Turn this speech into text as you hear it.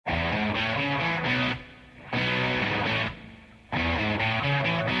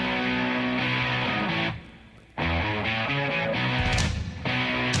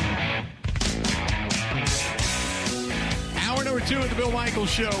2 of the Bill Michaels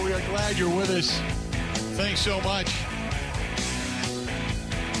Show. We are glad you're with us. Thanks so much.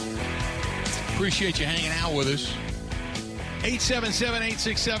 Appreciate you hanging out with us.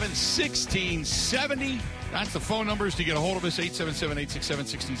 877-867-1670. That's the phone numbers to get a hold of us,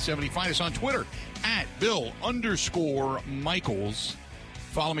 877-867-1670. Find us on Twitter, at Bill_Michaels.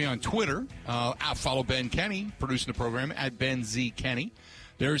 Follow me on Twitter. Follow Ben Kenny, producing the program, at Ben Z. Kenny.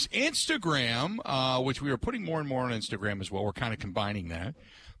 There's Instagram, which we are putting more and more on Instagram as well. We're kind of combining that,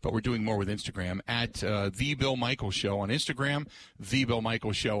 but we're doing more with Instagram, at The Bill Michaels Show on Instagram, The Bill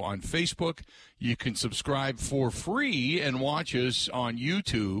Michaels Show on Facebook. You can subscribe for free and watch us on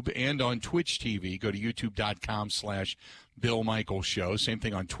YouTube and on Twitch TV. Go to youtube.com/Bill Michaels Show. Same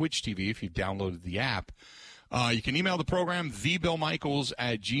thing on Twitch TV if you've downloaded the app. You can email the program,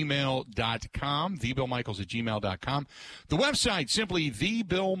 thebillmichaels@gmail.com, thebillmichaels@gmail.com. The website, simply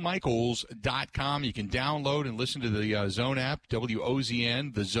thebillmichaels.com. You can download and listen to the Zone app,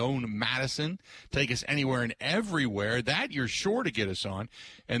 WOZN, the Zone Madison. Take us anywhere and everywhere. That you're sure to get us on.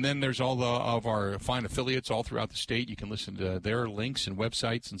 And then there's all of our fine affiliates all throughout the state. You can listen to their links and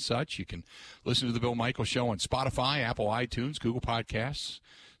websites and such. You can listen to the Bill Michaels Show on Spotify, Apple iTunes, Google Podcasts.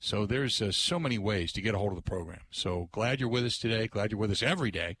 So there's so many ways to get a hold of the program. So glad you're with us today. Glad you're with us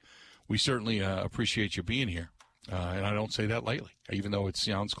every day. We certainly appreciate you being here. And I don't say that lightly, even though it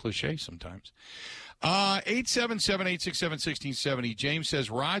sounds cliche sometimes. 877-867-1670. James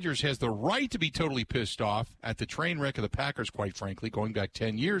says Rodgers has the right to be totally pissed off at the train wreck of the Packers, quite frankly, going back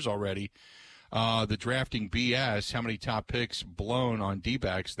 10 years already. The drafting BS, how many top picks blown on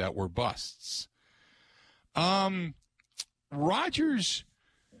D-backs that were busts.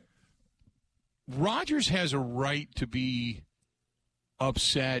 Rodgers has a right to be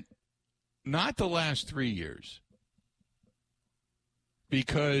upset, not the last 3 years.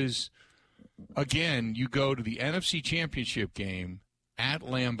 Because, again, you go to the NFC Championship game at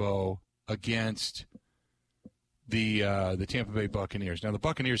Lambeau against the Tampa Bay Buccaneers. Now, the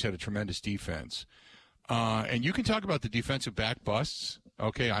Buccaneers had a tremendous defense. And you can talk about the defensive back busts.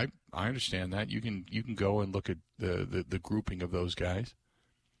 Okay, I understand that. You can go and look at the grouping of those guys.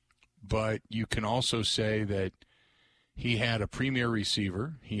 But you can also say that he had a premier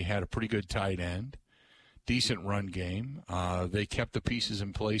receiver. He had a pretty good tight end, decent run game. They kept the pieces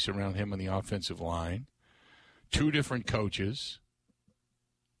in place around him on the offensive line. 2 different coaches.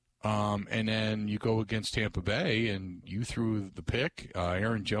 And then you go against Tampa Bay, and you threw the pick.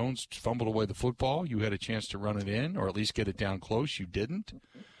 Aaron Jones fumbled away the football. You had a chance to run it in or at least get it down close. You didn't.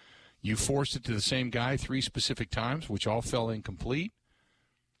 You forced it to the same guy 3 specific times, which all fell incomplete.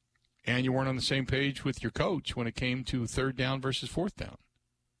 And you weren't on the same page with your coach when it came to 3rd down versus 4th down.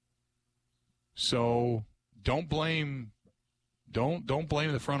 So don't blame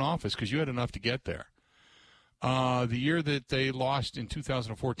the front office because you had enough to get there. The year that they lost in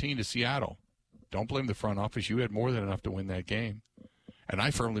 2014 to Seattle, don't blame the front office. You had more than enough to win that game. And I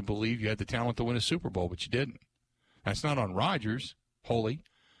firmly believe you had the talent to win a Super Bowl, but you didn't. That's not on Rodgers, wholly.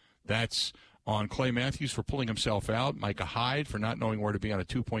 That's on Clay Matthews for pulling himself out, Micah Hyde for not knowing where to be on a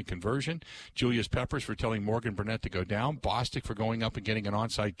 2-point conversion, Julius Peppers for telling Morgan Burnett to go down, Bostic for going up and getting an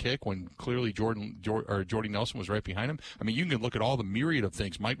onside kick when clearly Jordy Nelson was right behind him. I mean, you can look at all the myriad of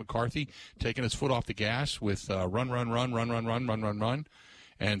things. Mike McCarthy taking his foot off the gas with run,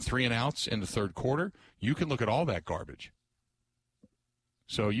 and 3 and outs in the 3rd quarter. You can look at all that garbage.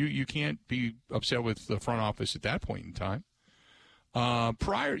 So you can't be upset with the front office at that point in time.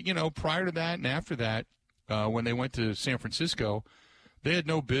 Prior to that and after that, when they went to San Francisco, they had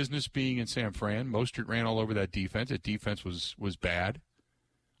no business being in San Fran. Mostert ran all over that defense. That defense was bad.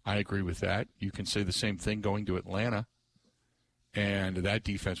 I agree with that. You can say the same thing going to Atlanta, and that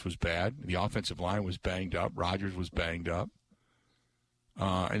defense was bad. The offensive line was banged up. Rodgers was banged up.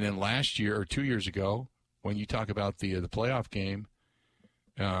 And then last year or 2 years ago, when you talk about the playoff game,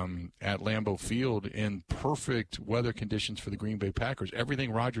 at Lambeau Field in perfect weather conditions for the Green Bay Packers.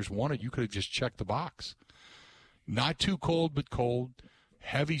 Everything Rodgers wanted, you could have just checked the box. Not too cold, but cold.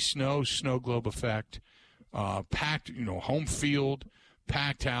 Heavy snow globe effect. Packed, home field,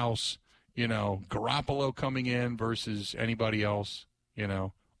 packed house, Garoppolo coming in versus anybody else,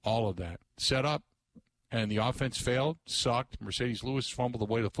 all of that. Set up, and the offense failed, sucked. Mercedes Lewis fumbled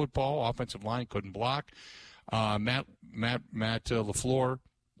away the football. Offensive line couldn't block. Matt LaFleur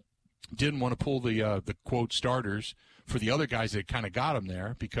didn't want to pull the quote starters for the other guys that kind of got him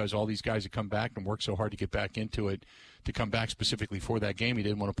there because all these guys had come back and worked so hard to get back into it to come back specifically for that game. He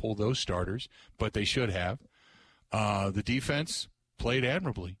didn't want to pull those starters, but they should have. The defense played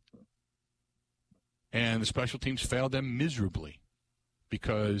admirably, and the special teams failed them miserably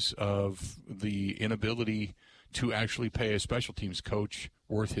because of the inability to actually pay a special teams coach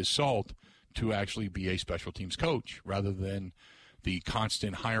worth his salt to actually be a special teams coach rather than the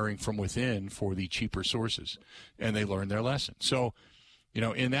constant hiring from within for the cheaper sources. And they learned their lesson. So,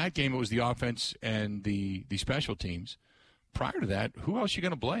 in that game, it was the offense and the special teams. Prior to that, who else are you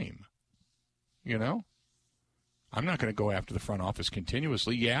going to blame? I'm not going to go after the front office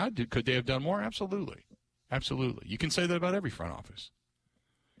continuously. Yeah, could they have done more? Absolutely. Absolutely. You can say that about every front office.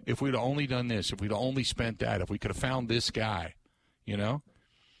 If we'd only done this, if we'd only spent that, if we could have found this guy,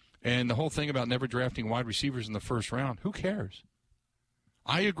 And the whole thing about never drafting wide receivers in the first round, who cares?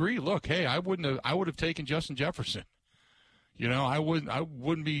 I agree. Look, hey, I would have taken Justin Jefferson. I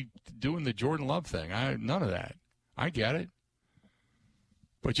wouldn't be doing the Jordan Love thing. None of that. I get it.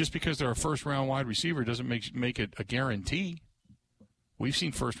 But just because they're a first-round wide receiver doesn't make it a guarantee. We've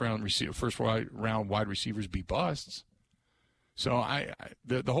seen first-round wide receivers be busts. So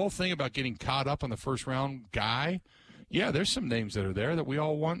the whole thing about getting caught up on the first-round guy, yeah, there's some names that are there that we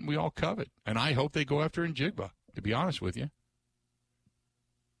all want and we all covet. And I hope they go after Njigba, to be honest with you.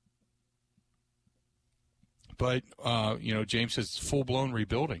 But, James says full-blown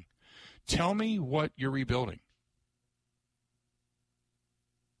rebuilding. Tell me what you're rebuilding.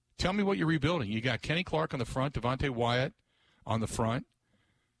 Tell me what you're rebuilding. You got Kenny Clark on the front, Devontae Wyatt on the front.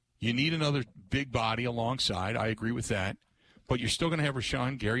 You need another big body alongside. I agree with that. But you're still going to have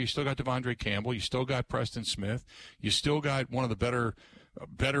Rashawn Gary. You still got Devondre Campbell. You still got Preston Smith. You still got one of the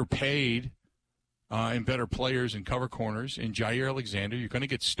better paid and better players in cover corners in Jair Alexander. You're going to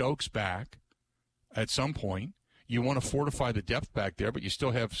get Stokes back at some point. You want to fortify the depth back there, but you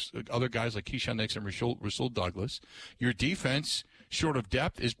still have other guys like Keyshawn Nixon and Rasul Douglas. Your defense, short of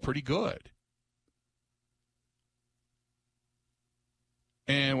depth, is pretty good.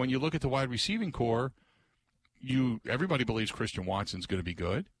 And when you look at the wide receiving core, everybody believes Christian Watson's going to be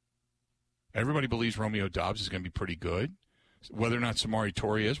good. Everybody believes Romeo Doubs is going to be pretty good. Whether or not Samori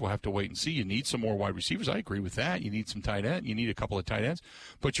Toure is, we'll have to wait and see. You need some more wide receivers. I agree with that. You need some tight end. You need a couple of tight ends.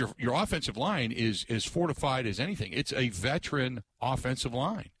 But your offensive line is fortified as anything. It's a veteran offensive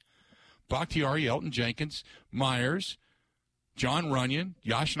line. Bakhtiari, Elton Jenkins, Myers, John Runyon,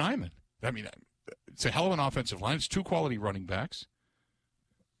 Yosh Nijman. I mean, it's a hell of an offensive line. It's two quality running backs.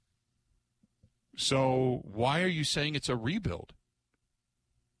 So why are you saying it's a rebuild?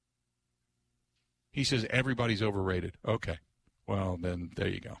 He says everybody's overrated. Okay. Well, then there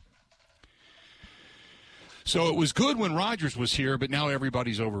you go. So it was good when Rodgers was here, but now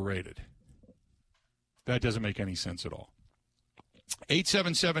everybody's overrated. That doesn't make any sense at all.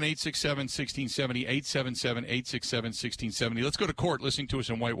 877-867-1670, 877-867-1670. Let's go to Court listening to us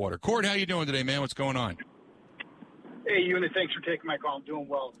in Whitewater. Court, how you doing today, man? What's going on? Hey, Ewan, thanks for taking my call. I'm doing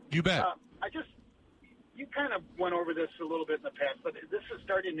well. You bet. You kind of went over this a little bit in the past, but this is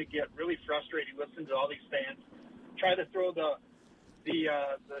starting to get really frustrating listening to all these fans try to throw the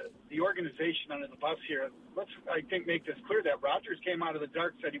organization under the bus here. Let's, I think, make this clear that Rodgers came out of the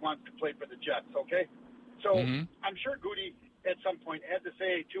dark, said he wants to play for the Jets, okay? So I'm sure Goody at some point had to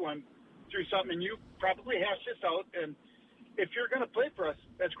say to him through something, and you probably hashed this out, and if you're going to play for us,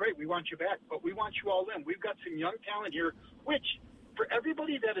 that's great. We want you back, but we want you all in. We've got some young talent here, which for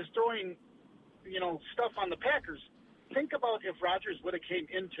everybody that is throwing – stuff on the Packers, think about if Rodgers would have came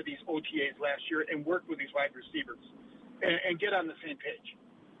into these OTAs last year and worked with these wide receivers and get on the same page.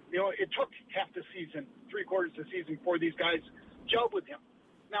 It took half the season, three-quarters of the season for these guys gelled with him.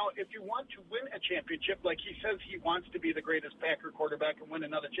 Now, if you want to win a championship, like he says he wants to be the greatest Packer quarterback and win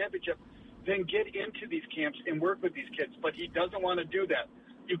another championship, then get into these camps and work with these kids. But he doesn't want to do that.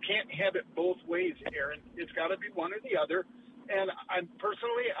 You can't have it both ways, Aaron. It's got to be one or the other. And I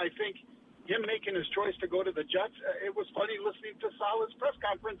think him making his choice to go to the Jets, it was funny listening to Saleh's press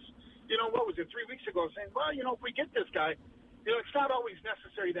conference, what was it, 3 weeks ago, saying, well, if we get this guy, it's not always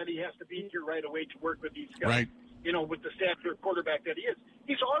necessary that he has to be here right away to work with these guys, right. With the stature quarterback that he is.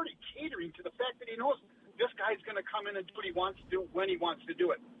 He's already catering to the fact that he knows this guy's going to come in and do what he wants to do when he wants to do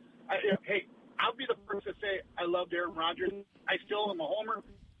it. Hey, I'll be the first to say I loved Aaron Rodgers. I still am a homer.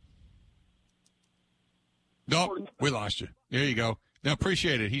 No, we lost you. There you go. Now,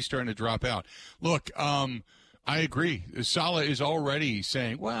 appreciate it. He's starting to drop out. Look, I agree. Saleh is already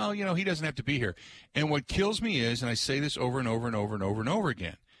saying, well, he doesn't have to be here. And what kills me is, and I say this over and over and over and over and over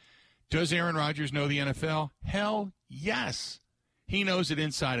again, does Aaron Rodgers know the NFL? Hell yes. He knows it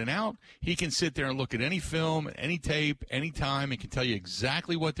inside and out. He can sit there and look at any film, any tape, any time, and can tell you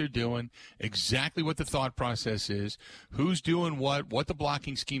exactly what they're doing, exactly what the thought process is, who's doing what the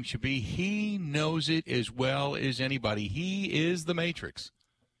blocking scheme should be. He knows it as well as anybody. He is the Matrix.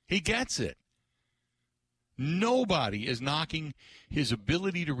 He gets it. Nobody is knocking his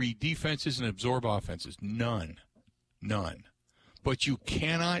ability to read defenses and absorb offenses. None. But you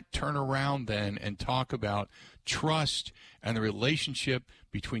cannot turn around then and talk about trust and the relationship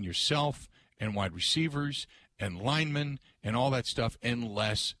between yourself and wide receivers and linemen and all that stuff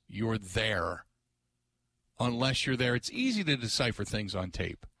unless you're there. Unless you're there. It's easy to decipher things on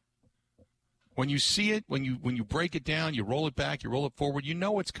tape. When you see it, when you break it down, you roll it back, you roll it forward, you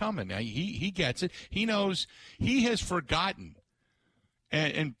know it's coming. Now, he gets it. He knows. He has forgotten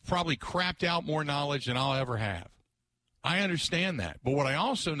and probably crapped out more knowledge than I'll ever have. I understand that. But what I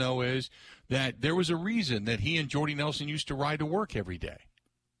also know is that there was a reason that he and Jordy Nelson used to ride to work every day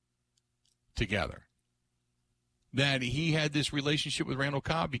together. That he had this relationship with Randall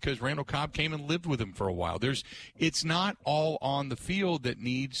Cobb because Randall Cobb came and lived with him for a while. It's not all on the field that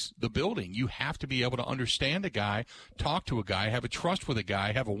needs the building. You have to be able to understand a guy, talk to a guy, have a trust with a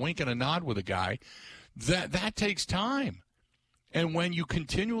guy, have a wink and a nod with a guy. That takes time. And when you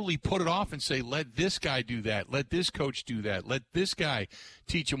continually put it off and say, let this guy do that, let this coach do that, let this guy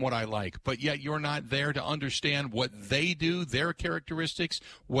teach him what I like, but yet you're not there to understand what they do, their characteristics,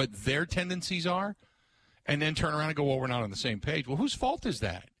 what their tendencies are, and then turn around and go, well, we're not on the same page. Well, whose fault is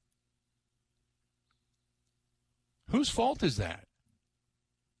that? Whose fault is that?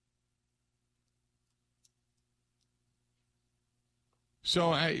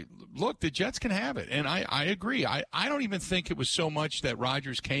 So, look, the Jets can have it, and I agree. I don't even think it was so much that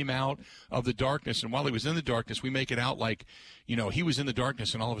Rodgers came out of the darkness, and while he was in the darkness, we make it out like, he was in the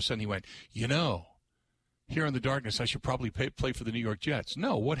darkness, and all of a sudden he went, here in the darkness, I should probably play for the New York Jets.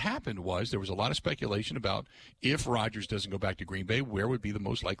 No, what happened was there was a lot of speculation about if Rodgers doesn't go back to Green Bay, where would be the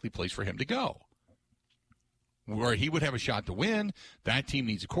most likely place for him to go? Where he would have a shot to win. That team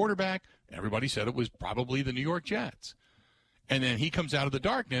needs a quarterback. Everybody said it was probably the New York Jets. And then he comes out of the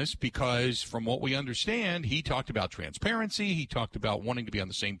darkness because, from what we understand, he talked about transparency. He talked about wanting to be on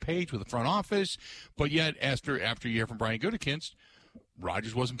the same page with the front office. But yet, after you hear from Brian Gutekunst,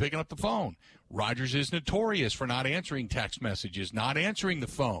 Rodgers wasn't picking up the phone. Rodgers is notorious for not answering text messages, not answering the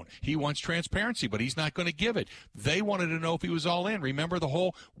phone. He wants transparency, but he's not going to give it. They wanted to know if he was all in. Remember the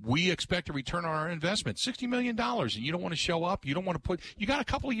whole, we expect a return on our investment, $60 million, and you don't want to show up. You don't want to you got a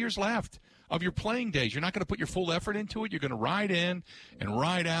couple of years left of your playing days. You're not going to put your full effort into it. You're going to ride in and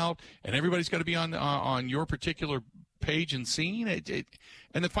ride out, and everybody's got to be on your particular page and scene. And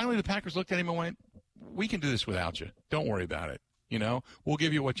then finally the Packers looked at him and went, we can do this without you. Don't worry about it. We'll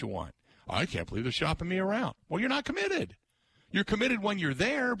give you what you want. I can't believe they're shopping me around. Well, you're not committed. You're committed when you're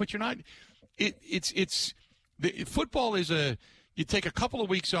there, but you're not. Football is you take a couple of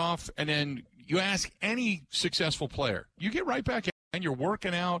weeks off, and then you ask any successful player. You get right back and you're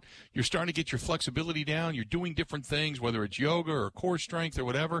working out. You're starting to get your flexibility down. You're doing different things, whether it's yoga or core strength or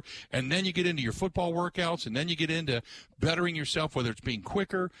whatever. And then you get into your football workouts, and then you get into bettering yourself, whether it's being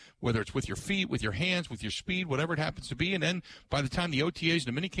quicker, whether it's with your feet, with your hands, with your speed, whatever it happens to be. And then by the time the OTAs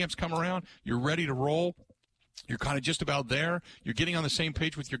and the minicamps come around, you're ready to roll. You're kind of just about there. You're getting on the same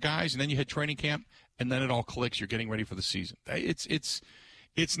page with your guys, and then you hit training camp, and then it all clicks. You're getting ready for the season.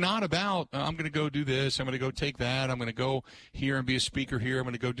 It's not about, I'm going to go do this, I'm going to go take that, I'm going to go here and be a speaker here, I'm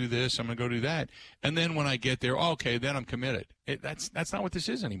going to go do this, I'm going to go do that. And then when I get there, okay, then I'm committed. That's not what this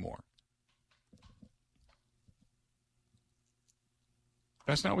is anymore.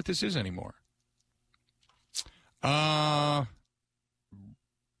 That's not what this is anymore.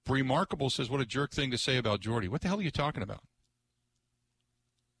 Remarkable says, what a jerk thing to say about Jordy. What the hell are you talking about?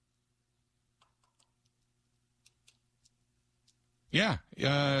 Yeah,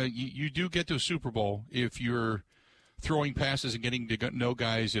 you do get to a Super Bowl if you're throwing passes and getting to know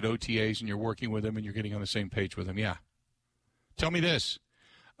guys at OTAs and you're working with them and you're getting on the same page with them. Yeah. Tell me this,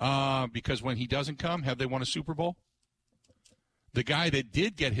 because when he doesn't come, have they won a Super Bowl? The guy that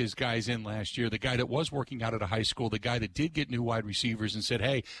did get his guys in last year, the guy that was working out at a high school, the guy that did get new wide receivers and said,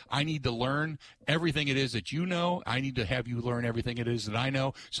 hey, I need to learn everything it is that you know. I need to have you learn everything it is that I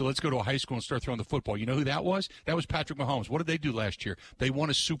know. So let's go to a high school and start throwing the football. You know who that was? That was Patrick Mahomes. What did they do last year? They won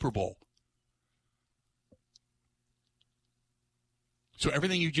a Super Bowl. So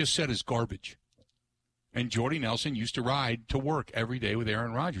everything you just said is garbage. And Jordy Nelson used to ride to work every day with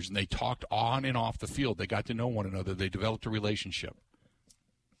Aaron Rodgers, and they talked on and off the field. They got to know one another. They developed a relationship.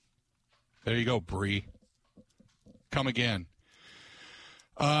 There you go, Bree. Come again.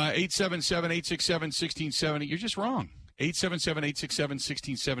 877-867-1670. You're just wrong.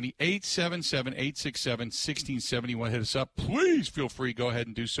 877-867-1670. 877-867-1670. You want to hit us up? Please feel free. Go ahead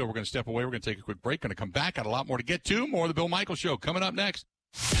and do so. We're going to step away. We're going to take a quick break. Going to come back. Got a lot more to get to. More of the Bill Michaels Show coming up next.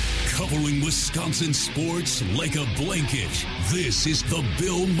 Covering Wisconsin sports like a blanket. This is the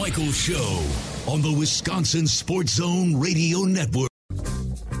Bill Michaels Show. on the Wisconsin Sports Zone Radio Network.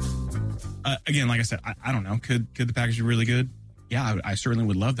 Again, like I said, I don't know. Could the package be really good? Yeah, I certainly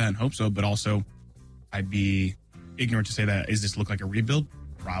would love that and hope so. But also, I'd be ignorant to say that. Does this look like a rebuild?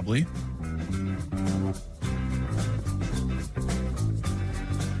 Probably.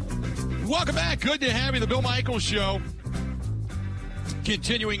 Welcome back. Good to have you. The Bill Michaels Show.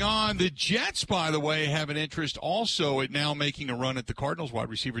 Continuing on, the Jets, by the way, have an interest also at now making a run at the Cardinals wide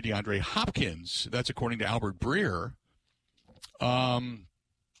receiver DeAndre Hopkins. That's according to Albert Breer.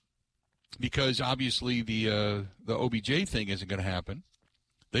 Because obviously the OBJ thing isn't going to happen.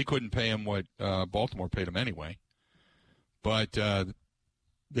 They couldn't pay him what Baltimore paid him anyway. But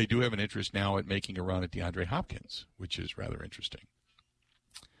they do have an interest now at making a run at DeAndre Hopkins, which is rather interesting.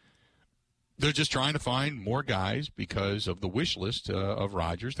 They're just trying to find more guys because of the wish list of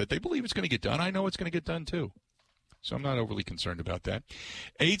Rodgers that they believe it's going to get done. I know it's going to get done, too. So I'm not overly concerned about that.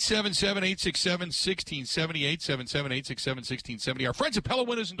 877-867-1670, 877-867-1670. Our friends at Pella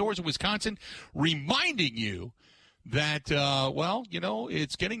Windows and Doors in Wisconsin reminding you that,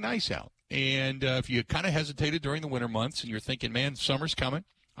 it's getting nice out. And if you kind of hesitated during the winter months and you're thinking, man, summer's coming,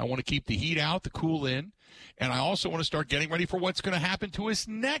 I want to keep the heat out, the cool in, and I also want to start getting ready for what's going to happen to us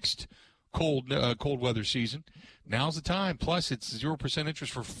next cold weather season. Now's the time. Plus, it's 0%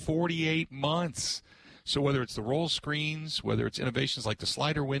 interest for 48 months. So whether it's the roll screens, whether it's innovations like the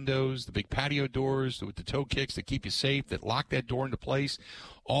slider windows, the big patio doors with the toe kicks that keep you safe, that lock that door into place,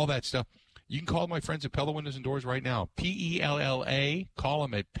 all that stuff, you can call my friends at Pella Windows and Doors right now. Pella. Call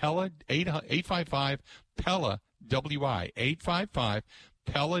them at Pella, 855-PELLA-WI,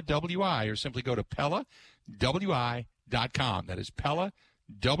 855-PELLA-WI, or simply go to PELLAWI.com. That is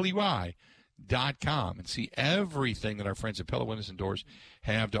PELLAWI.com and see everything that our friends at Pella Windows and Doors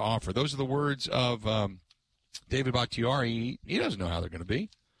have to offer. Those are the words of David Bakhtiari. He doesn't know how they're going to be.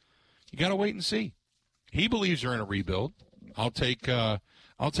 You got to wait and see. He believes they're in a rebuild. I'll take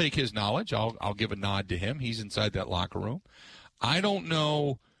his knowledge. I'll give a nod to him. He's inside that locker room. I don't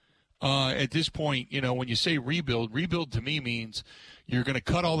know at this point, when you say rebuild to me means you're going to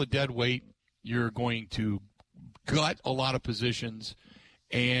cut all the dead weight. You're going to gut a lot of positions.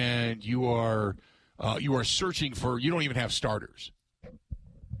 And you are searching for, you don't even have starters.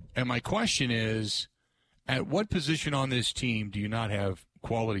 And my question is, at what position on this team do you not have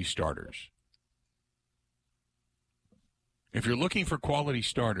quality starters? If you're looking for quality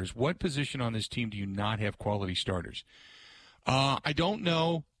starters, what position on this team do you not have quality starters? I don't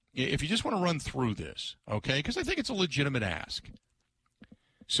know. If you just want to run through this, okay, because I think it's a legitimate ask.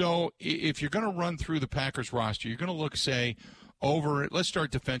 So if you're going to run through the Packers roster, you're going to look, say, let's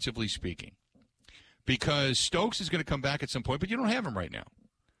start defensively speaking, because Stokes is going to come back at some point, but you don't have him right now.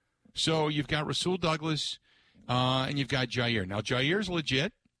 So you've got Rasul Douglas and you've got Jair. Now, Jair's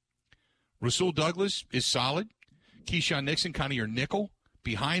legit. Rasul Douglas is solid. Keyshawn Nixon, kind of your nickel.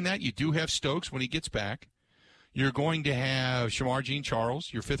 Behind that, you do have Stokes when he gets back. You're going to have Shamar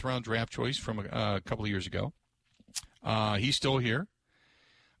Jean-Charles, your fifth-round draft choice from a couple of years ago. He's still here.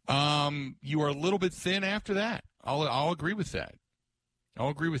 You are a little bit thin after that. I'll agree with that.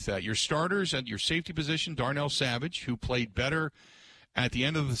 Your starters at your safety position, Darnell Savage, who played better at the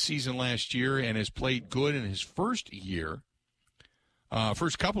end of the season last year and has played good in his first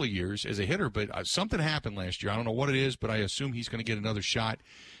couple of years as a hitter, but something happened last year. I don't know what it is, but I assume he's going to get another shot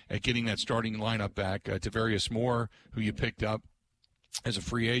at getting that starting lineup back. Tavarius Moore, who you picked up as a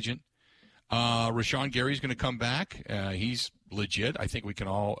free agent. Rashawn Gary's going to come back. He's legit. I think we can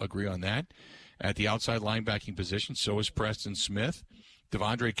all agree on that. At the outside linebacking position, so is Preston Smith.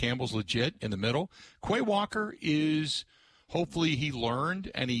 Devondre Campbell's legit in the middle. Quay Walker is, hopefully he learned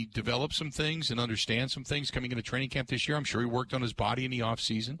and he developed some things and understands some things coming into training camp this year. I'm sure he worked on his body in the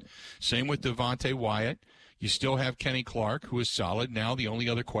offseason. Same with Devontae Wyatt. You still have Kenny Clark, who is solid. Now the only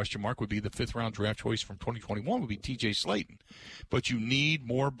other question mark would be the fifth-round draft choice from 2021 would be T.J. Slayton. But you need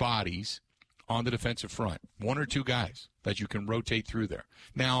more bodies on the defensive front, one or two guys that you can rotate through there.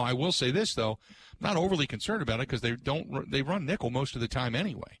 Now, I will say this, though, I'm not overly concerned about it because they run nickel most of the time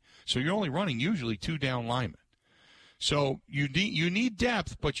anyway. So you're only running usually two down linemen. So you need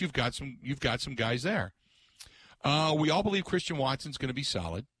depth, but you've got some guys there. We all believe Christian Watson's going to be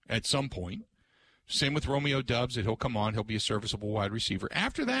solid at some point. Same with Romeo Doubs, that he'll come on. He'll be a serviceable wide receiver.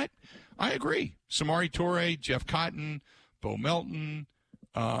 After that, I agree. Samori Toure, Jeff Cotton, Bo Melton,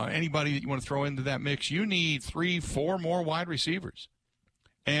 anybody that you want to throw into that mix, you need 3-4 more wide receivers.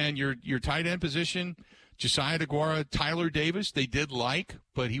 And your tight end position, Josiah DeGuara, Tyler Davis, they did like,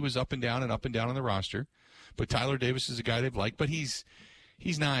 but he was up and down on the roster. But Tyler Davis is a guy they've liked, but he's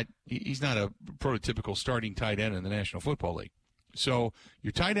not a prototypical starting tight end in the National Football League. So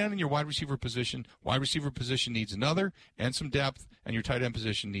your tight end and your wide receiver position needs another and some depth, and your tight end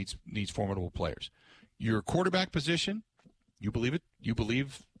position needs formidable players. Your quarterback position, you believe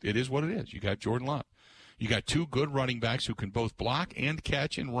it is what it is. You got Jordan Love. You got two good running backs who can both block and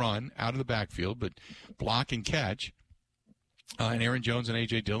catch and run out of the backfield, but block and catch, and Aaron Jones and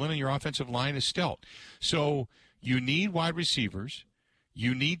A.J. Dillon, and your offensive line is stout. So you need wide receivers.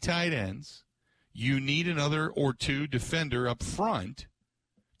 You need tight ends. You need another or two defender up front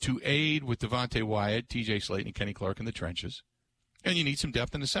to aid with Devontae Wyatt, T.J. Slayton, and Kenny Clark in the trenches. And you need some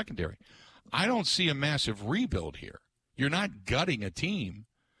depth in the secondary. I don't see a massive rebuild here. You're not gutting a team.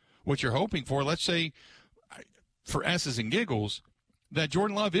 What you're hoping for, let's say, for S's and giggles, that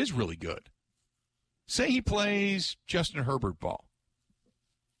Jordan Love is really good. Say he plays Justin Herbert ball.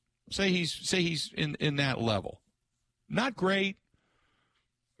 Say he's in that level. Not great.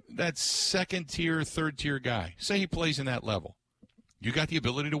 That's second-tier, third-tier guy. Say he plays in that level. You got the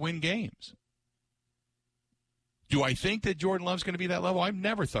ability to win games. Do I think that Jordan Love's going to be that level? I've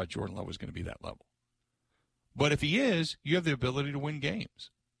never thought Jordan Love was going to be that level. But if he is, you have the ability to win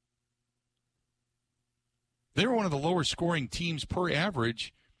games. They were one of the lower-scoring teams per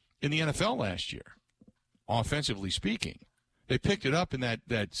average in the NFL last year, offensively speaking. They picked it up in that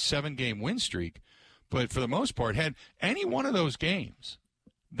 7-game win streak, but for the most part, had any one of those games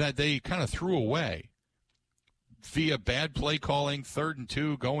that they kind of threw away via bad play calling, 3rd and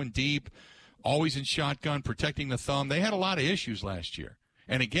 2, going deep, always in shotgun, protecting the thumb. They had a lot of issues last year.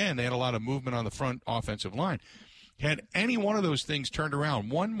 And again, they had a lot of movement on the front offensive line. Had any one of those things turned around,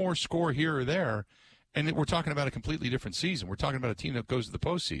 one more score here or there, and we're talking about a completely different season. We're talking about a team that goes to the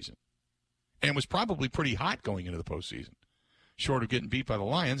postseason and was probably pretty hot going into the postseason, short of getting beat by the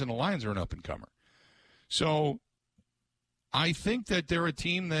Lions, and the Lions are an up-and-comer. So I think that they're a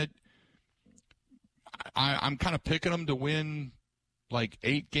team that I'm kind of picking them to win like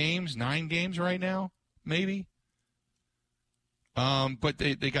 8 games, 9 games right now, maybe. But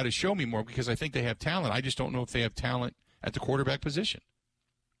they got to show me more because I think they have talent. I just don't know if they have talent at the quarterback position.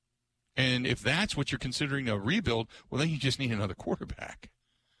 And if that's what you're considering a rebuild, well, then you just need another quarterback.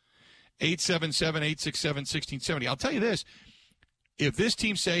 877-867-1670. I'll tell you this. If this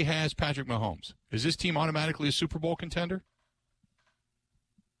team, say, has Patrick Mahomes, is this team automatically a Super Bowl contender?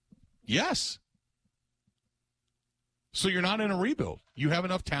 Yes. So you're not in a rebuild. You have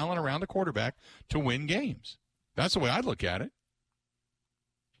enough talent around the quarterback to win games. That's the way I look at it.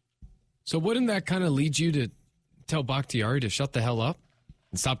 So wouldn't that kind of lead you to tell Bakhtiari to shut the hell up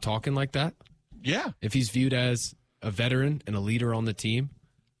and stop talking like that? Yeah. If he's viewed as a veteran and a leader on the team?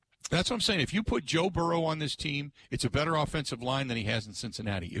 That's what I'm saying. If you put Joe Burrow on this team, it's a better offensive line than he has in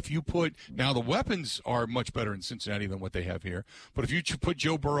Cincinnati. If you put – now the weapons are much better in Cincinnati than what they have here. But if you put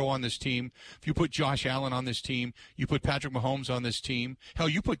Joe Burrow on this team, if you put Josh Allen on this team, you put Patrick Mahomes on this team, hell,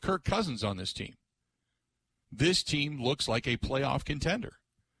 you put Kirk Cousins on this team. This team looks like a playoff contender.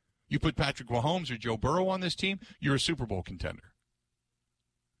 You put Patrick Mahomes or Joe Burrow on this team, you're a Super Bowl contender.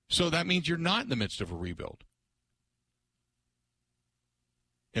 So that means you're not in the midst of a rebuild,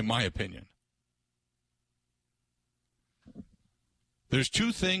 in my opinion. There's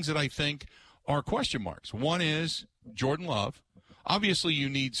 2 things that I think are question marks. One is Jordan Love. Obviously, you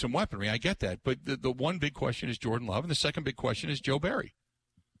need some weaponry. I get that. But the one big question is Jordan Love, and the second big question is Joe Barry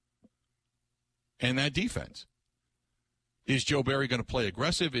and that defense. Is Joe Barry going to play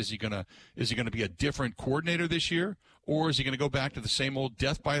aggressive? Is he going to be a different coordinator this year? Or is he going to go back to the same old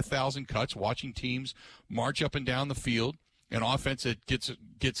death by 1,000 cuts, watching teams march up and down the field, an offense that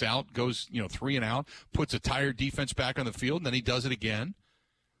gets out, goes 3 and out, puts a tired defense back on the field, and then he does it again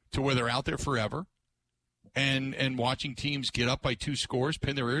to where they're out there forever, and watching teams get up by 2 scores,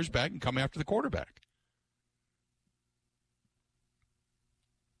 pin their ears back, and come after the quarterback.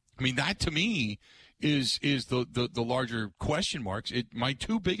 I mean, that to me is the larger question marks. My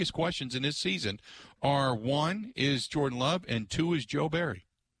 2 biggest questions in this season are, 1 is Jordan Love and 2 is Joe Barry.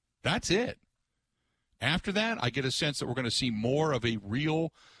 That's it. After that, I get a sense that we're going to see more of a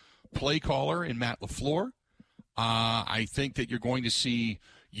real play caller in Matt LaFleur. I think that you're going to see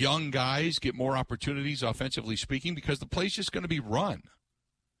young guys get more opportunities, offensively speaking, because the play's just going to be run.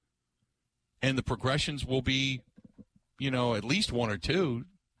 And the progressions will be, at least 1 or 2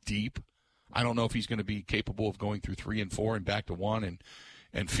 deep. I don't know if he's going to be capable of going through 3 and 4 and back to 1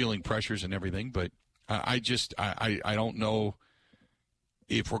 and feeling pressures and everything. But I don't know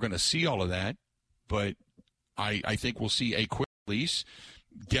if we're going to see all of that. But I think we'll see a quick release.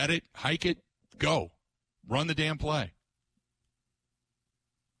 Get it, hike it, go. Run the damn play.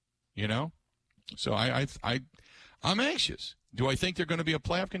 So I'm anxious. Do I think they're going to be a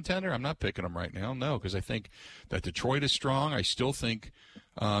playoff contender? I'm not picking them right now, no, because I think that Detroit is strong. I still think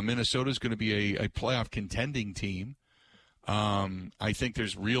Minnesota is going to be a playoff contending team. I think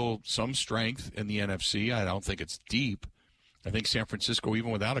there's some strength in the NFC. I don't think it's deep. I think San Francisco,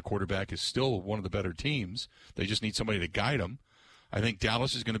 even without a quarterback, is still one of the better teams. They just need somebody to guide them. I think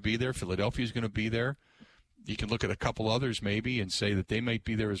Dallas is going to be there. Philadelphia is going to be there. You can look at a couple others maybe and say that they might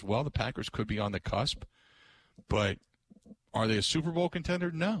be there as well. The Packers could be on the cusp. But are they a Super Bowl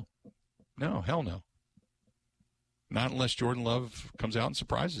contender? No. No, hell no. Not unless Jordan Love comes out and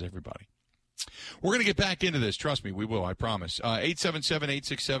surprises everybody. We're going to get back into this. Trust me, we will. I promise.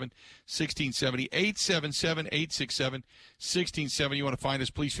 877-867-1670. 877-867-1670. You want to find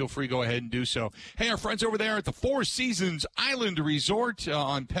us, please feel free. Go ahead and do so. Hey, our friends over there at the Four Seasons Island Resort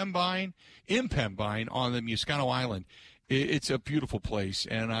on Pembine, in Pembine on the Muscano Island. It's a beautiful place,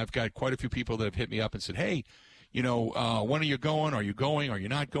 and I've got quite a few people that have hit me up and said, hey, when are you going? Are you going? Are you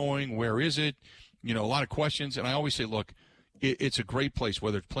not going? Where is it? A lot of questions. And I always say, look, it's a great place,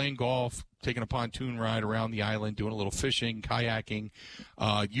 whether it's playing golf, taking a pontoon ride around the island, doing a little fishing, kayaking.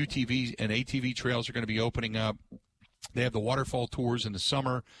 UTV and ATV trails are going to be opening up. They have the waterfall tours in the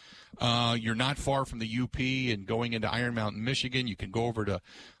summer. You're not far from the UP and going into Iron Mountain, Michigan. You can go over to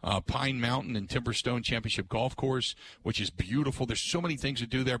Pine Mountain and Timberstone Championship Golf Course, which is beautiful. There's so many things to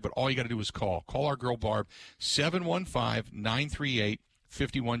do there, but all you got to do is call. Call our girl Barb, 715-938-5110.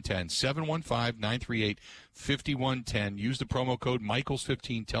 715-938-5110. Use the promo code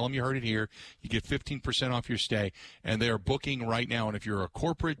Michaels15. Tell them you heard it here. You get 15% off your stay. And they are booking right now. And if you're a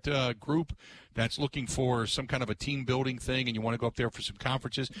corporate group that's looking for some kind of a team building thing and you want to go up there for some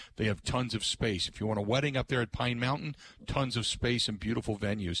conferences, they have tons of space. If you want a wedding up there at Pine Mountain, tons of space and beautiful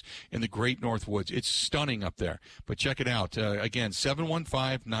venues in the Great North Woods. It's stunning up there. But check it out. Again,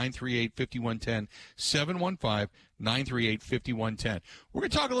 715-938-5110. 715-938-5110. We're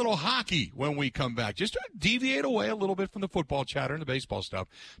going to talk a little hockey when we come back. Just to deviate away a little bit from the football chatter and the baseball stuff.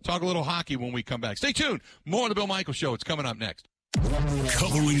 Talk a little hockey when we come back. Stay tuned. More of the Bill Michaels Show. It's coming up next.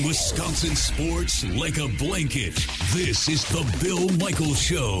 Covering Wisconsin sports like a blanket. This is the Bill Michaels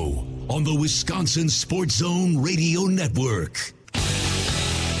Show on the Wisconsin Sports Zone Radio Network.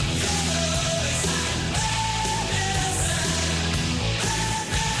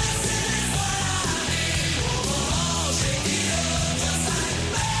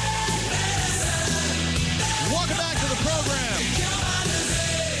 Welcome back to the program.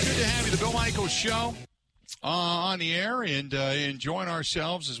 Good to have you, the Bill Michaels Show. On the air and enjoying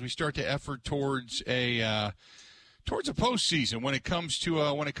ourselves as we start to effort towards a postseason when it comes to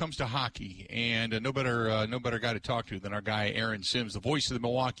hockey. And no better guy to talk to than our guy Aaron Sims, the voice of the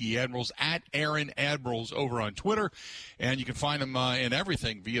Milwaukee Admirals, at Aaron Admirals over on Twitter. And you can find him in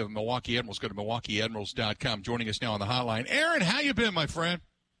everything via Milwaukee Admirals. Go to MilwaukeeAdmirals.com. Joining us now on the hotline, Aaron. How you been, my friend?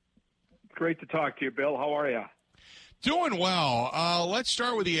 Great to talk to you, Bill. How are you? Doing well. Let's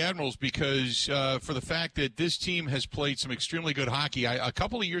start with the Admirals because for the fact that this team has played some extremely good hockey. A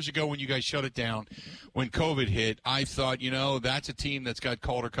couple of years ago when you guys shut it down, when COVID hit, I thought, that's a team that's got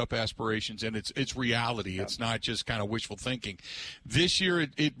Calder Cup aspirations, and it's reality. It's not just kind of wishful thinking. This year,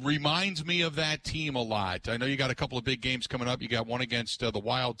 it reminds me of that team a lot. I know you got a couple of big games coming up. You got one against the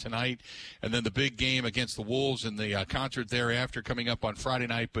Wild tonight, and then the big game against the Wolves and the concert thereafter coming up on Friday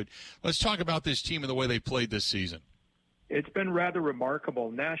night. But let's talk about this team and the way they played this season. It's been rather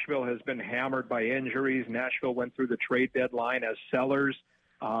remarkable. Nashville has been hammered by injuries. Nashville went through the trade deadline as sellers.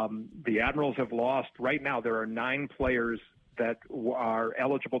 The Admirals have lost. Right now, there are 9 players that are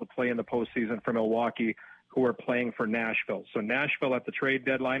eligible to play in the postseason for Milwaukee who are playing for Nashville. So Milwaukee at the trade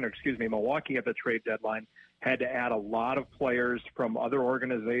deadline had to add a lot of players from other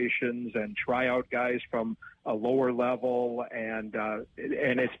organizations and try out guys from a lower level, and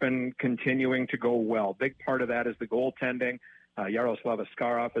it's been continuing to go well. Big part of that is the goaltending. Yaroslav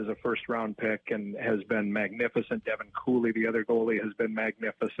Askarov is a first-round pick and has been magnificent. Devin Cooley, the other goalie, has been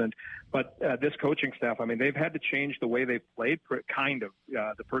magnificent. But this coaching staff, they've had to change the way they've played, kind of.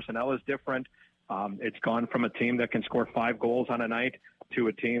 The personnel is different. It's gone from a team that can score 5 goals on a night to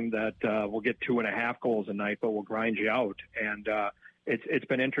a team that will get 2.5 goals a night, but will grind you out. And it's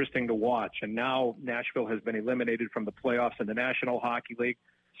been interesting to watch. And now Nashville has been eliminated from the playoffs in the National Hockey League.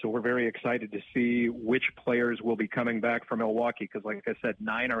 So we're very excited to see which players will be coming back from Milwaukee because, like I said,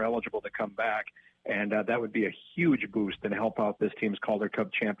 9 are eligible to come back. And that would be a huge boost and help out this team's Calder Cup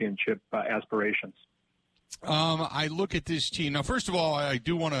championship aspirations. I look at this team. Now, first of all, I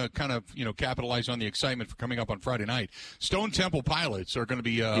do want to kind of, capitalize on the excitement for coming up on Friday night. Stone Temple Pilots are going to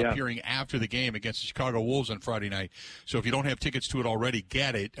be appearing after the game against the Chicago Wolves on Friday night. So if you don't have tickets to it already,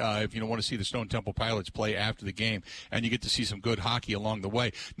 get it if you want to see the Stone Temple Pilots play after the game. And you get to see some good hockey along the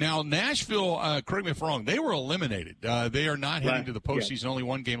way. Now, Nashville, correct me if I'm wrong, they were eliminated. They are not heading to the postseason. Only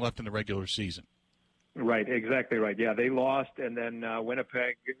one game left in the regular season. Right, exactly right. Yeah, they lost, and then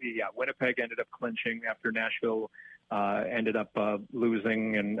Winnipeg ended up clinching after Nashville ended up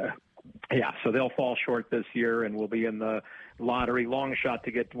losing, and so they'll fall short this year, and will be in the lottery. Long shot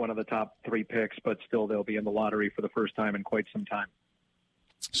to get one of the top 3 picks, but still they'll be in the lottery for the first time in quite some time.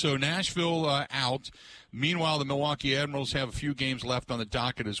 So Nashville out. Meanwhile, the Milwaukee Admirals have a few games left on the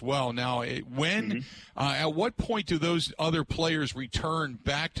docket as well. Now, at what point do those other players return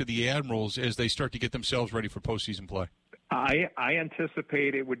back to the Admirals as they start to get themselves ready for postseason play? I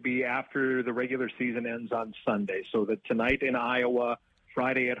anticipate it would be after the regular season ends on Sunday. So that tonight in Iowa,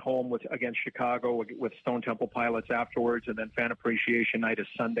 Friday at home against Chicago with Stone Temple Pilots afterwards, and then Fan Appreciation Night is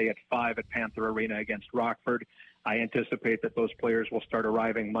Sunday at 5 at Panther Arena against Rockford. I anticipate that those players will start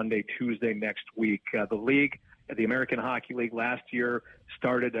arriving Monday, Tuesday next week. The league, the American Hockey League, last year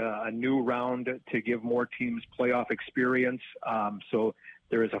started a new round to give more teams playoff experience. So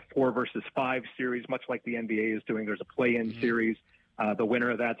there is a 4 versus 5 series, much like the NBA is doing. There's a play-in series. The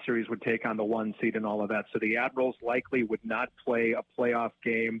winner of that series would take on the 1 seed and all of that. So the Admirals likely would not play a playoff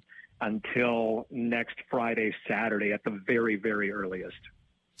game until next Friday, Saturday at the very, very earliest.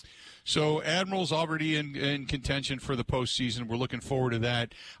 So Admirals already in contention for the postseason. We're looking forward to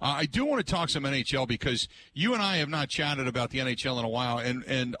that. I do want to talk some NHL because you and I have not chatted about the NHL in a while,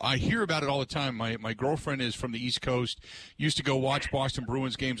 and I hear about it all the time. My girlfriend is from the East Coast, used to go watch Boston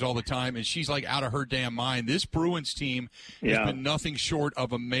Bruins games all the time, and she's like out of her damn mind. This Bruins team has been nothing short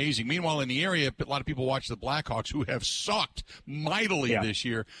of amazing. Meanwhile, in the area, a lot of people watch the Blackhawks, who have sucked mightily this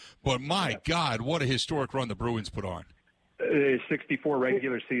year. But my God, what a historic run the Bruins put on. 64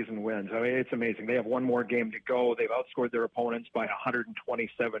 regular season wins. I mean, it's amazing. They have one more game to go. They've outscored their opponents by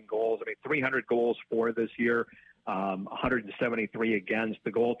 127 goals. I mean, 300 goals for this year, 173 against.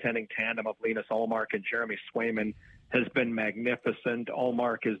 The goaltending tandem of Linus Ullmark and Jeremy Swayman has been magnificent.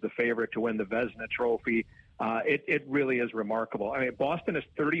 Ullmark is the favorite to win the Vezina Trophy. It really is remarkable. I mean, Boston is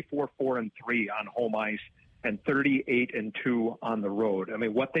 34-4-3 on home ice and 38-2 on the road. I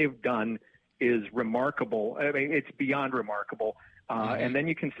mean, what they've done is remarkable. I mean, it's beyond remarkable. And then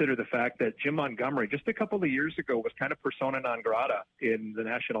you consider the fact that Jim Montgomery, just a couple of years ago, was kind of persona non grata in the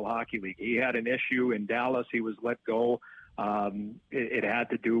National Hockey League. He had an issue in Dallas. He was let go. It had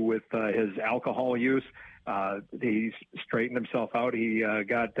to do with his alcohol use. He straightened himself out. He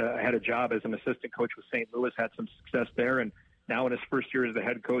had a job as an assistant coach with St. Louis, had some success there, and now in his first year as the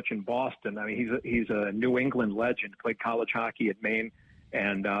head coach in Boston. I mean, he's a New England legend, played college hockey at Maine.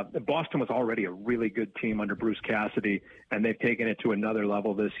 And Boston was already a really good team under Bruce Cassidy, and they've taken it to another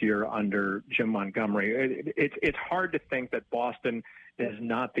level this year under Jim Montgomery. It's hard to think that Boston is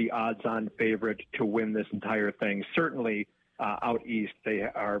not the odds-on favorite to win this entire thing. Certainly out east, they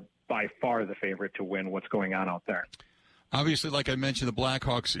are by far the favorite to win what's going on out there. Obviously, like I mentioned, the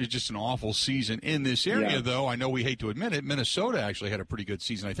Blackhawks is just an awful season in this area, though. I know we hate to admit it. Minnesota actually had a pretty good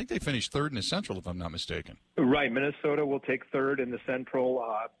season. I think they finished third in the Central, if I'm not mistaken. Right. Minnesota will take third in the Central,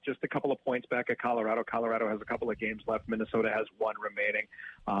 just a couple of points back at Colorado. Colorado has a couple of games left. Minnesota has one remaining.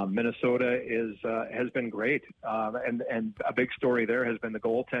 Minnesota has been great, and a big story there has been the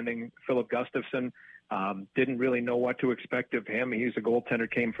goaltending. Philip Gustafson didn't really know what to expect of him. He's a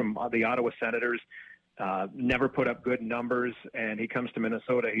goaltender, came from the Ottawa Senators. Never put up good numbers, and he comes to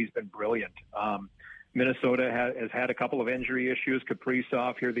Minnesota. He's been brilliant. Minnesota has had a couple of injury issues.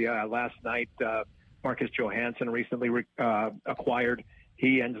 Kaprizov here last night. Marcus Johansson recently acquired.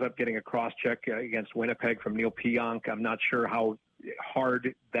 He ends up getting a cross-check against Winnipeg from Neil Pionk. I'm not sure how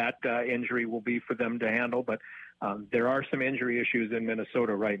hard that injury will be for them to handle, but there are some injury issues in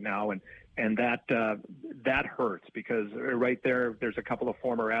Minnesota right now, and that hurts because right there's a couple of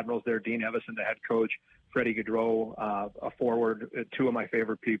former Admirals there, Dean Evison, the head coach, Freddie Gaudreau, a forward, two of my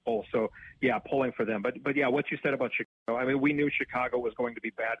favorite people. So, yeah, pulling for them. But yeah, what you said about Chicago, I mean, we knew Chicago was going to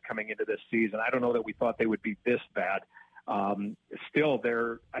be bad coming into this season. I don't know that we thought they would be this bad. Still,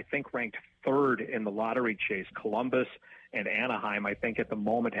 they're, I think, ranked third in the lottery chase. Columbus and Anaheim, I think, at the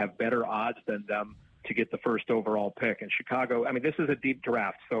moment have better odds than them to get the first overall pick. And Chicago, I mean, this is a deep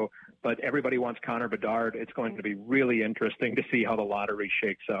draft, but everybody wants Connor Bedard. It's going to be really interesting to see how the lottery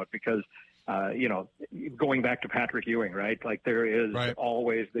shakes out because, going back to Patrick Ewing, right? Like there is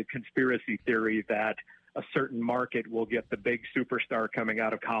always the conspiracy theory that a certain market will get the big superstar coming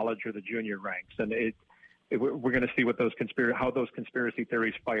out of college or the junior ranks. And we're going to see what how those conspiracy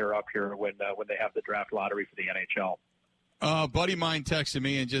theories fire up here when they have the draft lottery for the NHL. A buddy of mine texted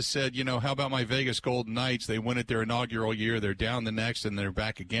me and just said, how about my Vegas Golden Knights? They win it their inaugural year. They're down the next, and they're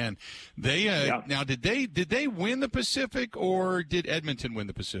back again. Now, did they win the Pacific, or did Edmonton win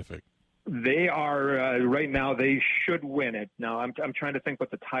the Pacific? They are right now. They should win it. Now, I'm trying to think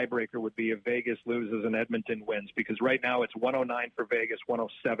what the tiebreaker would be if Vegas loses and Edmonton wins, because right now it's 109 for Vegas,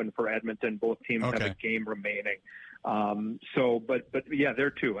 107 for Edmonton. Both teams have a game remaining. But yeah,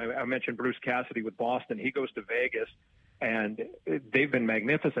 there too. I mentioned Bruce Cassidy with Boston. He goes to Vegas. And they've been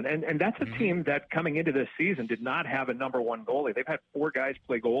magnificent. And that's a team that coming into this season did not have a number one goalie. They've had 4 guys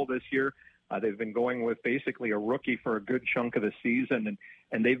play goal this year. They've been going with basically a rookie for a good chunk of the season,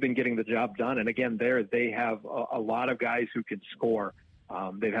 and they've been getting the job done. And again, they have a lot of guys who can score.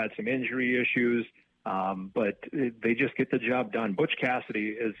 They've had some injury issues, but they just get the job done. Butch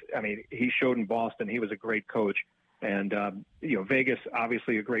Cassidy he showed in Boston he was a great coach. And, Vegas,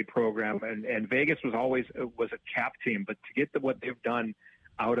 obviously a great program. And Vegas was a cap team. But to get what they've done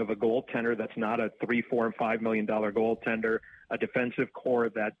out of a goaltender that's not a $3, $4, and $5 million goaltender, a defensive core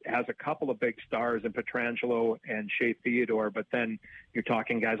that has a couple of big stars in Pietrangelo and Shea Theodore, but then you're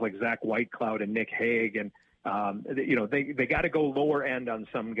talking guys like Zach Whitecloud and Nick Hague. And, they got to go lower end on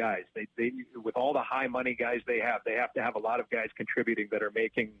some guys. They with all the high money guys they have to have a lot of guys contributing that are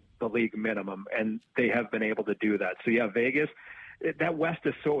making the league minimum, and they have been able to do that. So yeah, Vegas, that West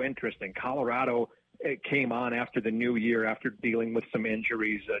is so interesting. Colorado came on after the new year after dealing with some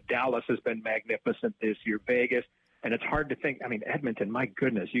injuries. Dallas has been magnificent this year. Vegas, and it's hard to think. Edmonton, my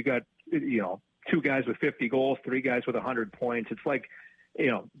goodness, you got 2 guys with 50 goals, 3 guys with 100 points. It's like,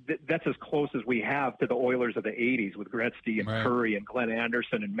 that's as close as we have to the Oilers of the 80s with Gretzky and Curry and Glenn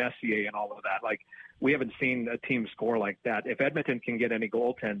Anderson and Messier and all of that. Like, we haven't seen a team score like that. If Edmonton can get any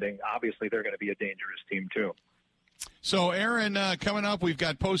goaltending, obviously they're going to be a dangerous team too. So, Aaron, coming up, we've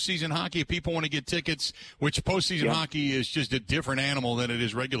got postseason hockey. If people want to get tickets, which postseason hockey is just a different animal than it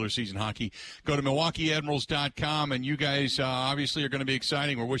is regular season hockey, go to MilwaukeeAdmirals.com, and you guys obviously are going to be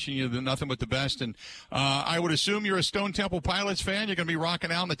exciting. We're wishing you nothing but the best. And I would assume you're a Stone Temple Pilots fan. You're going to be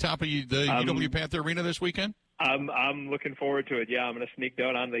rocking out on the top of the UW Panther Arena this weekend? I'm looking forward to it. Yeah, I'm going to sneak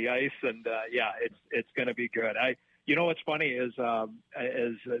down on the ice, and, it's going to be good. What's funny is I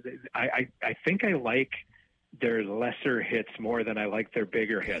think I like – their lesser hits more than I like their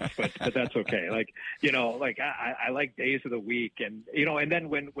bigger hits, but that's okay. I like days of the week, and and then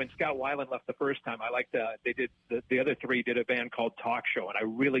when Scott Weiland left the first time, I liked they did the other 3 did a band called Talk Show, and I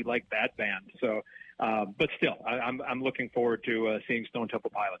really liked that band. So, but still, I'm looking forward to seeing Stone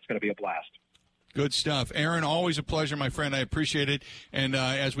Temple Pilots. It's going to be a blast. Good stuff. Aaron, always a pleasure, my friend. I appreciate it. And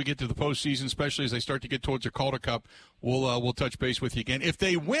as we get to the postseason, especially as they start to get towards the Calder Cup, we'll touch base with you again. If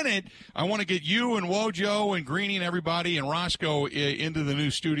they win it, I want to get you and Wojo and Greeny and everybody and Roscoe into the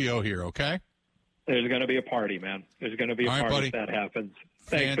new studio here, okay? There's going to be a party, man. There's going to be a party buddy. If that happens.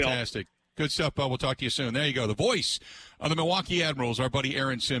 Thanks, fantastic. Bill. Good stuff, bud. We'll talk to you soon. There you go. The voice of the Milwaukee Admirals, our buddy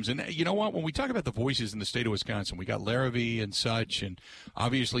Aaron Sims. And you know what? When we talk about the voices in the state of Wisconsin, we got Larrabee and such, and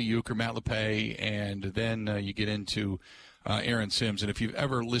obviously Euchre, Matt LePay, and then you get into Aaron Sims. And if you've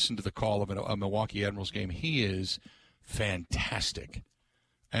ever listened to the call of a Milwaukee Admirals game, he is fantastic.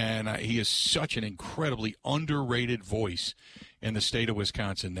 And he is such an incredibly underrated voice in the state of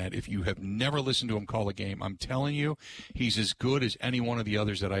Wisconsin that if you have never listened to him call a game, I'm telling you, he's as good as any one of the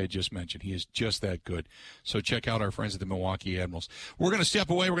others that I had just mentioned. He is just that good. So check out our friends at the Milwaukee Admirals. We're going to step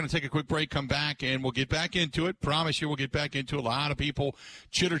away. We're going to take a quick break, come back, and we'll get back into it. Promise you we'll get back into it. A lot of people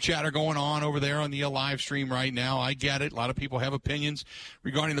chitter-chatter going on over there on the live stream right now. I get it. A lot of people have opinions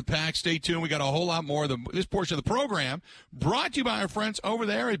regarding the pack. Stay tuned. We got a whole lot more of this portion of the program brought to you by our friends over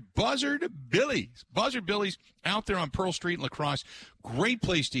there at Buzzard Billy's. Buzzard Billy's out there on Pearl Street in La Crosse. Great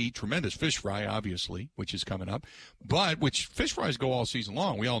place to eat. Tremendous fish fry, obviously, which is coming up. But which fish fries go all season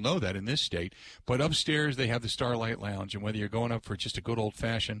long. We all know that in this state. But upstairs they have the Starlight Lounge. And whether you're going up for just a good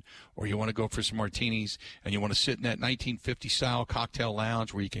old-fashioned or you want to go for some martinis and you want to sit in that 1950-style cocktail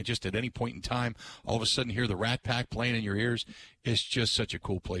lounge where you can just at any point in time all of a sudden hear the Rat Pack playing in your ears, it's just such a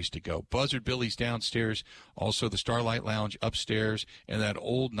cool place to go. Buzzard Billy's downstairs, also the Starlight Lounge upstairs, and that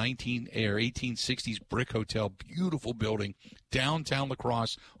old 1860s brick hotel, beautiful building, downtown La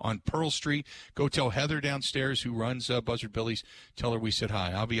Crosse on Pearl Street. Go tell Heather downstairs who runs Buzzard Billy's, tell her we said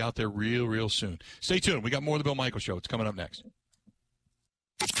hi. I'll be out there real soon. Stay tuned. We got more of the Bill Michaels Show. It's coming up next.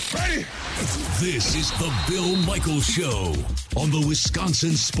 Ready? This is the Bill Michaels Show on the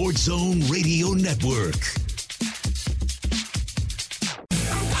Wisconsin Sports Zone Radio Network.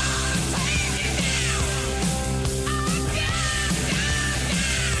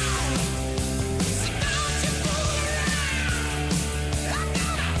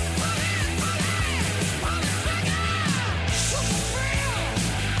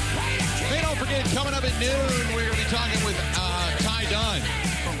 noon, we're going to be talking with Ty Dunn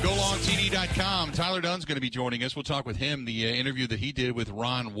from GoLongTD.com. Tyler Dunn's going to be joining us. We'll talk with him, the interview that he did with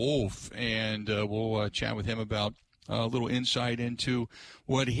Ron Wolf, and we'll chat with him about a little insight into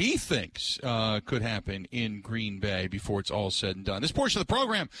what he thinks could happen in Green Bay before it's all said and done. This portion of the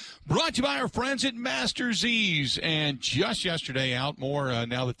program brought to you by our friends at Master Z's. And just yesterday, out more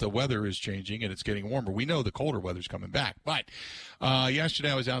now that the weather is changing and it's getting warmer. We know the colder weather's coming back. But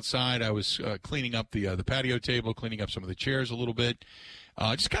yesterday I was outside. I was cleaning up the patio table, cleaning up some of the chairs a little bit.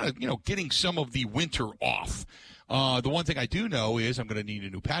 Just kind of, getting some of the winter off. The one thing I do know is I'm going to need a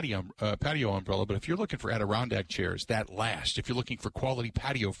new patio umbrella, but if you're looking for Adirondack chairs that last, if you're looking for quality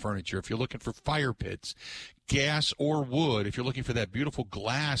patio furniture, if you're looking for fire pits, gas or wood, if you're looking for that beautiful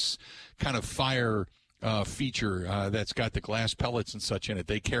glass kind of fire feature that's got the glass pellets and such in it,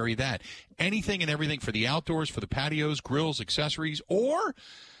 they carry that. Anything and everything for the outdoors, for the patios, grills, accessories, or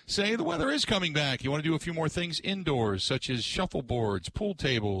say the weather is coming back. You want to do a few more things indoors, such as shuffleboards, pool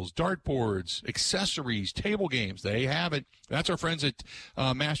tables, dartboards, accessories, table games. They have it. That's our friends at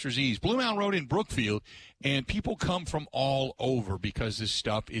Master Z's. Blue Mountain Road in Brookfield. And people come from all over because this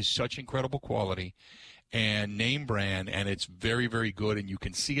stuff is such incredible quality and name brand, and it's very, very good. And you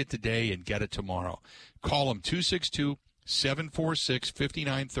can see it today and get it tomorrow. Call them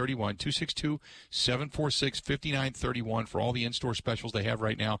 262-746-5931, 262-746-5931 for all the in-store specials they have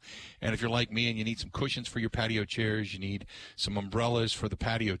right now. And if you're like me and you need some cushions for your patio chairs, you need some umbrellas for the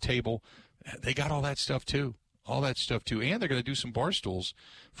patio table, they got all that stuff too. And they're going to do some bar stools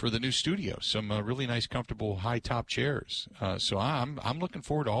for the new studio, some really nice, comfortable, high-top chairs. So I'm looking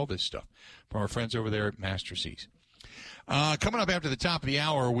forward to all this stuff from our friends over there at Master Z's. Coming up after the top of the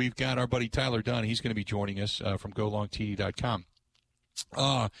hour, we've got our buddy Tyler Dunn. He's going to be joining us from GoLongTD.com.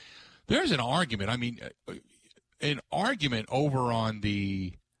 There's an argument. An argument over on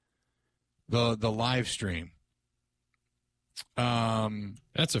the live stream.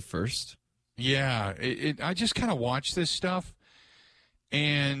 That's a first. Yeah, I just kind of watch this stuff,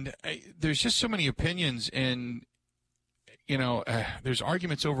 and there's just so many opinions, and there's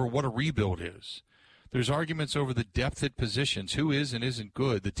arguments over what a rebuild is. There's arguments over the depth at positions, who is and isn't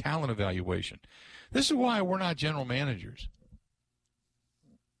good, the talent evaluation. This is why we're not general managers.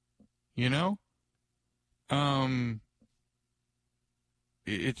 It's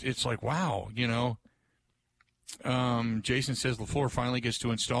like, wow, Jason says LaFleur finally gets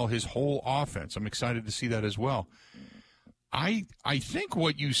to install his whole offense. I'm excited to see that as well. I think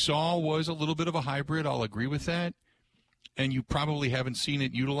what you saw was a little bit of a hybrid. I'll agree with that. And you probably haven't seen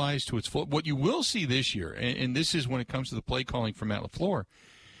it utilized to its full. What you will see this year, and this is when it comes to the play calling for Matt LaFleur,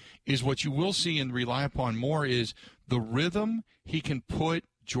 is what you will see and rely upon more is the rhythm he can put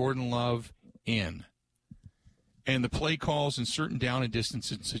Jordan Love in and the play calls in certain down and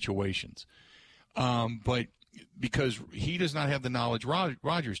distance situations. But because he does not have the knowledge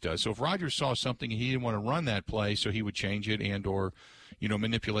Rodgers does. So if Rodgers saw something and he didn't want to run that play, so he would change it and or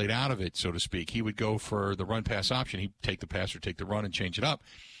manipulate out of it, so to speak. He would go for the run-pass option. He'd take the pass or take the run and change it up.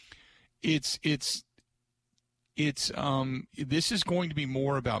 This is going to be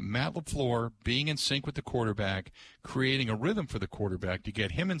more about Matt LaFleur being in sync with the quarterback, creating a rhythm for the quarterback to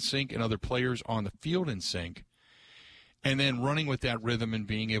get him in sync and other players on the field in sync, and then running with that rhythm and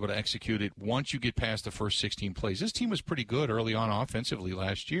being able to execute it once you get past the first 16 plays. This team was pretty good early on offensively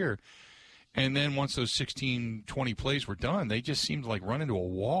last year. And then once those 16, 20 plays were done, they just seemed to like run into a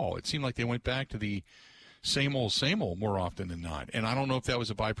wall. It seemed like they went back to the same old more often than not. And I don't know if that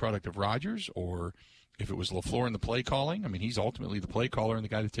was a byproduct of Rodgers or if it was LaFleur in the play calling. I mean, he's ultimately the play caller and the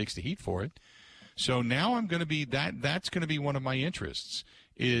guy that takes the heat for it. So now I'm going to be that's going to be one of my interests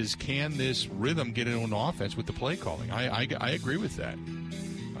is can this rhythm get into an offense with the play calling? I agree with that.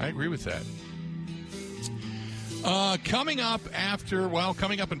 Coming up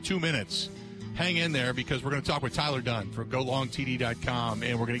in 2 minutes, hang in there because we're going to talk with Tyler Dunn from GoLongTD.com,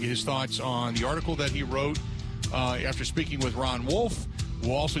 and we're going to get his thoughts on the article that he wrote after speaking with Ron Wolf.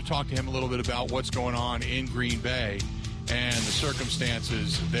 We'll also talk to him a little bit about what's going on in Green Bay and the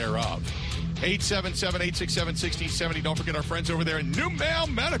circumstances thereof. 877-867-1670. Don't forget our friends over there at New Mail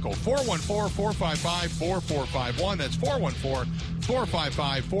Medical, 414-455-4451. That's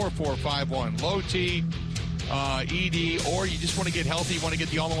 414-455-4451. Low T, ED, or you just want to get healthy, you want to get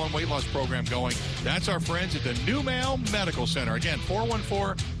the all-in-one weight loss program going. That's our friends at the New Mail Medical Center. Again,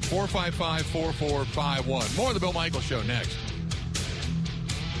 414-455-4451. More of the Bill Michaels Show next.